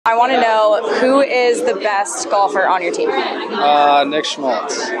I want to know, who is the best golfer on your team? Nick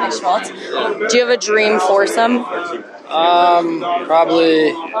Schmaltz. Nick Schmaltz. Do you have a dream foursome?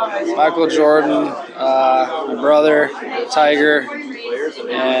 Probably Michael Jordan, my brother, Tiger,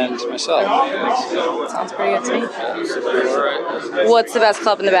 and myself. Sounds pretty good to me. What's the best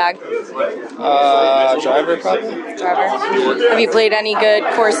club in the bag? Driver, probably. Driver. Have you played any good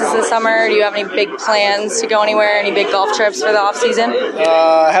courses this summer? Do you have any big plans to go anywhere? Any big golf trips for the off season?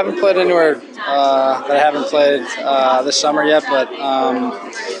 I haven't played anywhere that I haven't played this summer yet, but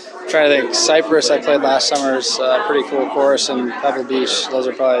trying to think. Cyprus, I played last summer, is a pretty cool course, and Pebble Beach. Those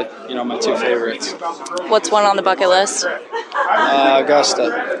are probably my two favorites. What's one on the bucket list?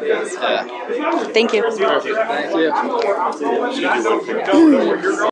 Augusta. Yeah. Thank you. Perfect. Thank you.